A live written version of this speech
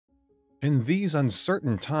In these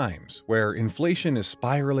uncertain times, where inflation is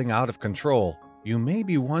spiraling out of control, you may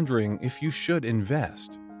be wondering if you should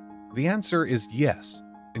invest. The answer is yes.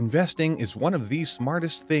 Investing is one of the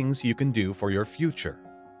smartest things you can do for your future.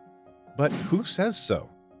 But who says so?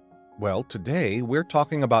 Well, today we're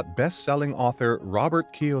talking about best-selling author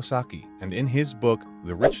Robert Kiyosaki and in his book,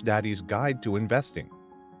 The Rich Daddy's Guide to Investing.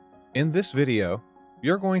 In this video,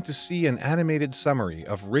 you're going to see an animated summary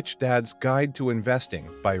of Rich Dad's Guide to Investing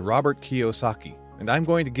by Robert Kiyosaki, and I'm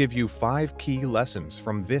going to give you 5 key lessons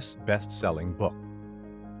from this best-selling book.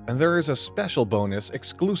 And there is a special bonus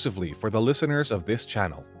exclusively for the listeners of this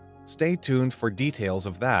channel. Stay tuned for details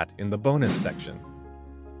of that in the bonus section.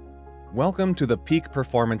 Welcome to the Peak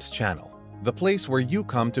Performance Channel, the place where you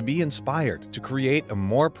come to be inspired to create a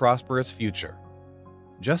more prosperous future.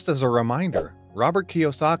 Just as a reminder, Robert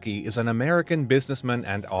Kiyosaki is an American businessman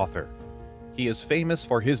and author. He is famous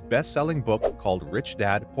for his best-selling book called Rich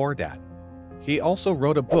Dad, Poor Dad. He also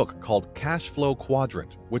wrote a book called Cash Flow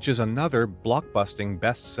Quadrant, which is another blockbusting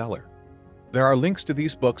bestseller. There are links to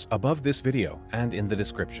these books above this video and in the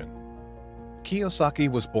description. Kiyosaki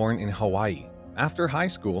was born in Hawaii. After high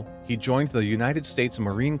school, he joined the United States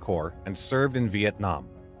Marine Corps and served in Vietnam.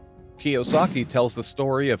 Kiyosaki tells the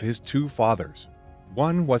story of his 2 fathers.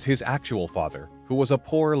 One was his actual father, who was a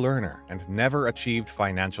poor learner and never achieved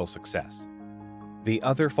financial success. The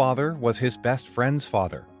other father was his best friend's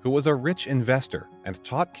father, who was a rich investor and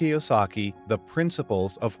taught Kiyosaki the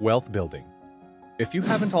principles of wealth building. If you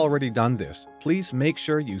haven't already done this, please make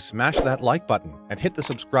sure you smash that like button and hit the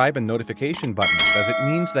subscribe and notification buttons, as it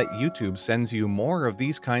means that YouTube sends you more of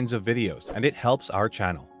these kinds of videos and it helps our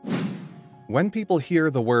channel. When people hear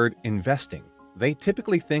the word investing, they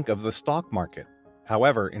typically think of the stock market.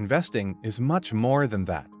 However, investing is much more than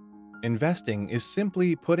that. Investing is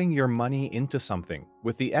simply putting your money into something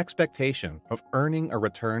with the expectation of earning a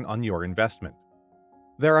return on your investment.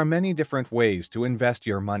 There are many different ways to invest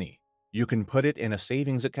your money. You can put it in a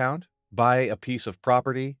savings account, buy a piece of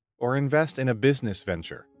property, or invest in a business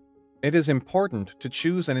venture. It is important to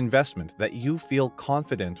choose an investment that you feel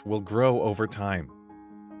confident will grow over time.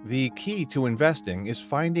 The key to investing is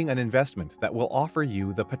finding an investment that will offer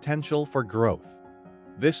you the potential for growth.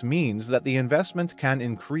 This means that the investment can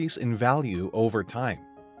increase in value over time.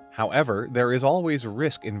 However, there is always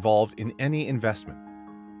risk involved in any investment.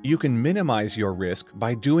 You can minimize your risk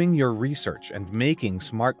by doing your research and making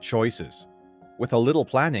smart choices. With a little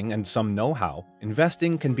planning and some know-how,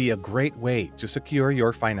 investing can be a great way to secure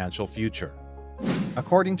your financial future.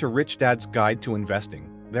 According to Rich Dad's Guide to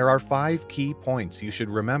Investing, there are 5 key points you should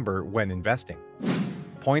remember when investing.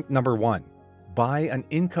 Point number 1. Buy an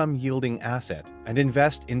income-yielding asset and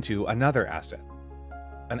invest into another asset.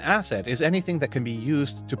 An asset is anything that can be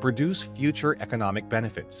used to produce future economic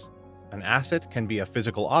benefits. An asset can be a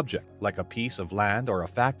physical object, like a piece of land or a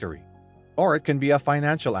factory. Or it can be a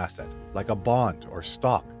financial asset, like a bond or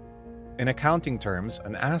stock. In accounting terms,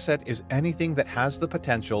 an asset is anything that has the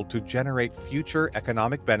potential to generate future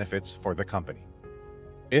economic benefits for the company.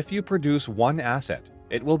 If you produce one asset,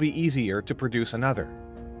 it will be easier to produce another.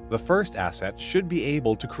 The first asset should be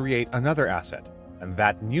able to create another asset, and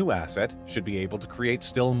that new asset should be able to create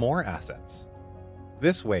still more assets.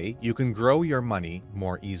 This way, you can grow your money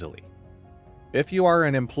more easily. If you are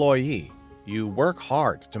an employee, you work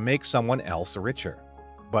hard to make someone else richer.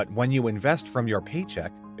 But when you invest from your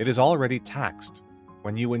paycheck, it is already taxed.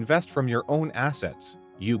 When you invest from your own assets,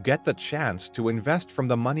 you get the chance to invest from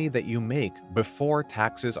the money that you make before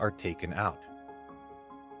taxes are taken out.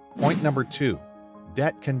 Point number 2.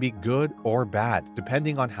 Debt can be good or bad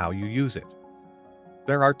depending on how you use it.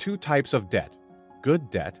 There are 2 types of debt: good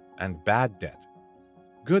debt and bad debt.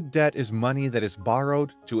 Good debt is money that is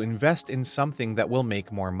borrowed to invest in something that will make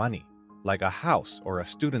more money, like a house or a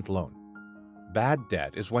student loan. Bad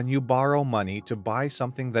debt is when you borrow money to buy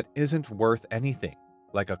something that isn't worth anything,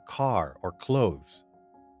 like a car or clothes.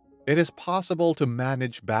 It is possible to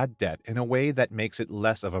manage bad debt in a way that makes it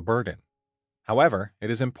less of a burden. However,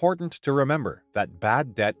 it is important to remember that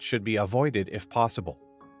bad debt should be avoided if possible.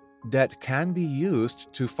 Debt can be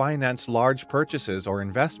used to finance large purchases or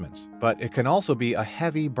investments, but it can also be a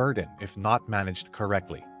heavy burden if not managed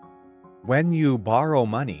correctly. When you borrow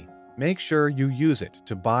money, make sure you use it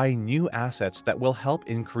to buy new assets that will help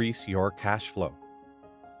increase your cash flow.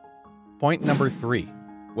 Point number 3.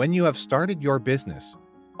 When you have started your business,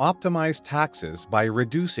 optimize taxes by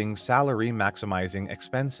reducing salary maximizing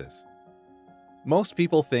expenses. Most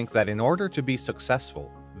people think that in order to be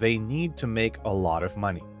successful, they need to make a lot of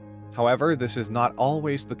money. However, this is not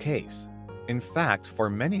always the case. In fact, for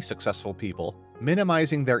many successful people,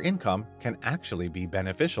 minimizing their income can actually be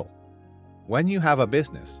beneficial. When you have a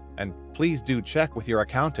business, and please do check with your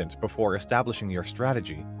accountant before establishing your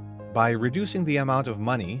strategy, by reducing the amount of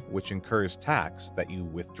money which incurs tax that you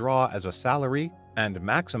withdraw as a salary and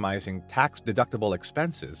maximizing tax-deductible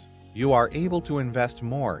expenses, you are able to invest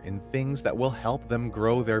more in things that will help them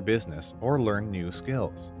grow their business or learn new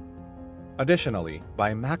skills. Additionally,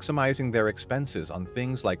 by maximizing their expenses on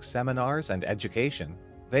things like seminars and education,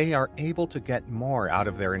 they are able to get more out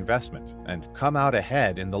of their investment and come out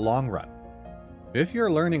ahead in the long run. If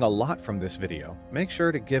you're learning a lot from this video, make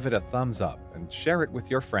sure to give it a thumbs up and share it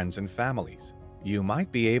with your friends and families. You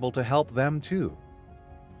might be able to help them too.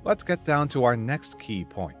 Let's get down to our next key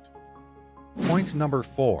point. Point number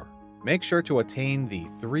 4. Make sure to attain the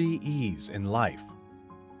 3 E's in life.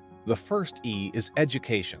 The first E is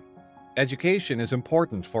education. Education is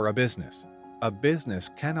important for a business. A business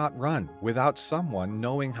cannot run without someone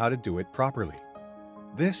knowing how to do it properly.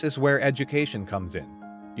 This is where education comes in.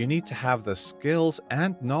 You need to have the skills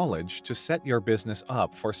and knowledge to set your business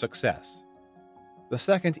up for success. The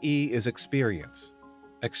second E is experience.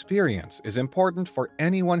 Experience is important for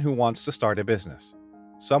anyone who wants to start a business.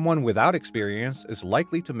 Someone without experience is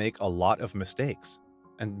likely to make a lot of mistakes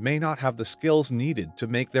and may not have the skills needed to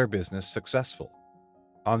make their business successful.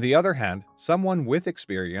 On the other hand, someone with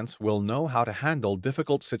experience will know how to handle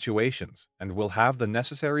difficult situations and will have the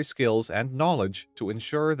necessary skills and knowledge to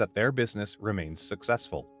ensure that their business remains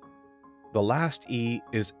successful. The last E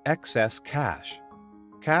is excess cash.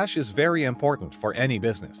 Cash is very important for any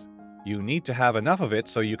business. You need to have enough of it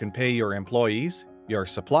so you can pay your employees, your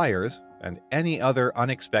suppliers, and any other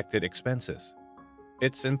unexpected expenses.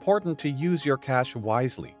 It's important to use your cash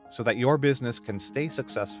wisely so that your business can stay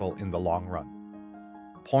successful in the long run.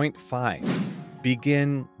 Point 5.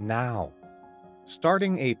 Begin now.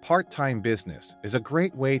 Starting a part-time business is a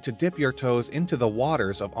great way to dip your toes into the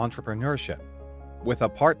waters of entrepreneurship. With a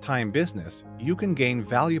part-time business, you can gain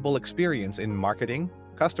valuable experience in marketing,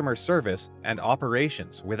 customer service, and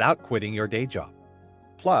operations without quitting your day job.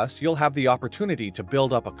 Plus, you'll have the opportunity to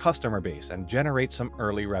build up a customer base and generate some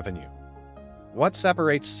early revenue. What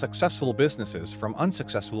separates successful businesses from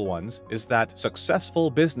unsuccessful ones is that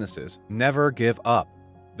successful businesses never give up.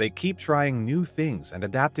 They keep trying new things and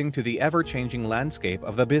adapting to the ever-changing landscape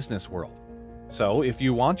of the business world. So, if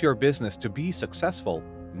you want your business to be successful,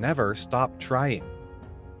 never stop trying.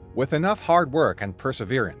 With enough hard work and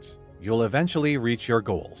perseverance, you'll eventually reach your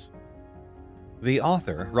goals. The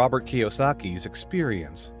author, Robert Kiyosaki's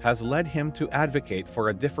experience has led him to advocate for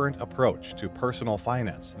a different approach to personal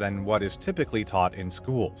finance than what is typically taught in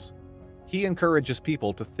schools. He encourages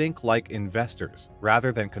people to think like investors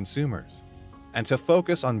rather than consumers, and to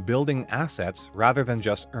focus on building assets rather than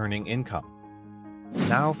just earning income.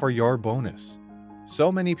 Now for your bonus. So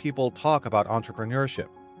many people talk about entrepreneurship,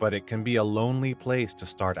 but it can be a lonely place to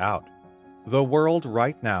start out. The world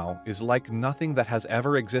right now is like nothing that has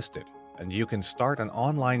ever existed, and you can start an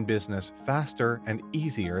online business faster and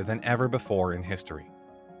easier than ever before in history.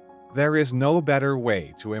 There is no better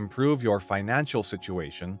way to improve your financial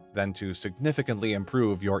situation than to significantly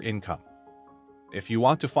improve your income. If you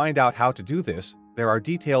want to find out how to do this, there are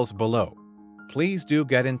details below. Please do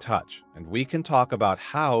get in touch, and we can talk about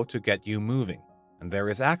how to get you moving. And there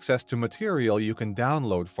is access to material you can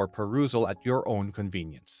download for perusal at your own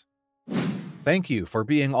convenience. Thank you for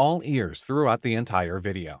being all ears throughout the entire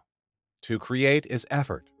video. To create is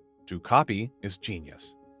effort. To copy is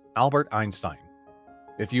genius. Albert Einstein.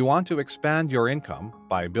 If you want to expand your income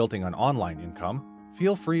by building an online income,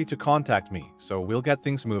 feel free to contact me so we'll get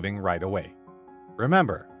things moving right away.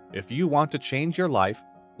 Remember, if you want to change your life,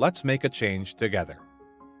 let's make a change together.